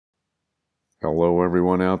Hello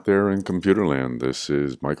everyone out there in Computerland. This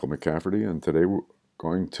is Michael McCafferty, and today we're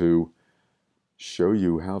going to show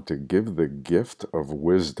you how to give the gift of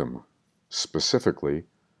wisdom, specifically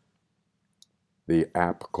the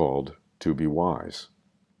app called ToBeWise.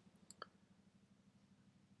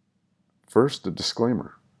 First, a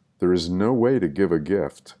disclaimer. There is no way to give a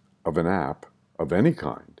gift of an app of any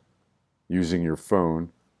kind using your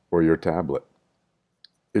phone or your tablet.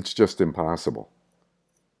 It's just impossible.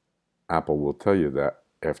 Apple will tell you that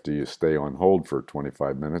after you stay on hold for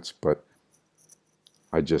 25 minutes, but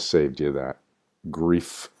I just saved you that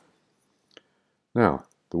grief. Now,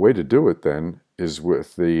 the way to do it then is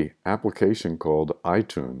with the application called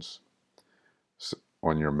iTunes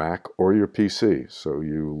on your Mac or your PC. So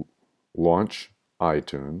you launch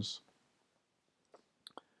iTunes,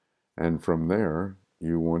 and from there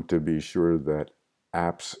you want to be sure that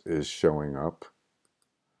apps is showing up,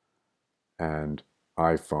 and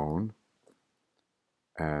iPhone,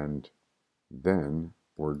 and then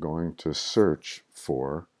we're going to search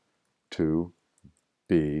for ToBeWise,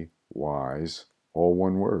 all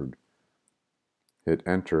one word. Hit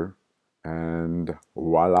enter, and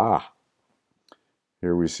voila!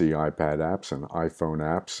 Here we see iPad apps and iPhone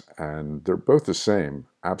apps, and they're both the same,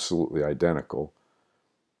 absolutely identical.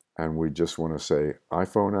 And we just want to say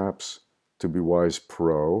iPhone apps, ToBeWise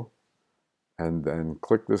Pro, and then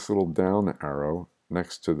click this little down arrow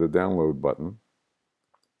next to the download button,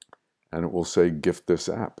 and it will say gift this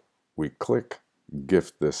app. We click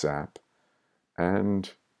gift this app,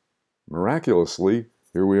 and miraculously,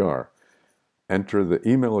 here we are. Enter the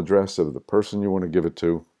email address of the person you want to give it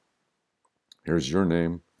to. Here's your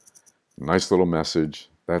name. Nice little message.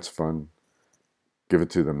 That's fun. Give it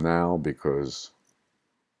to them now because,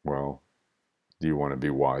 well, do you want to be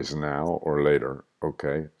wise now or later?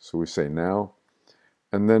 Okay, so we say now,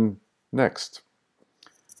 and then next.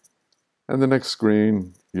 And the next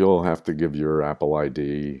screen, you'll have to give your Apple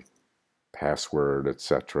ID, password,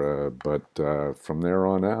 etc. But from there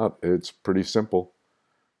on out, it's pretty simple.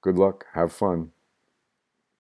 Good luck. Have fun.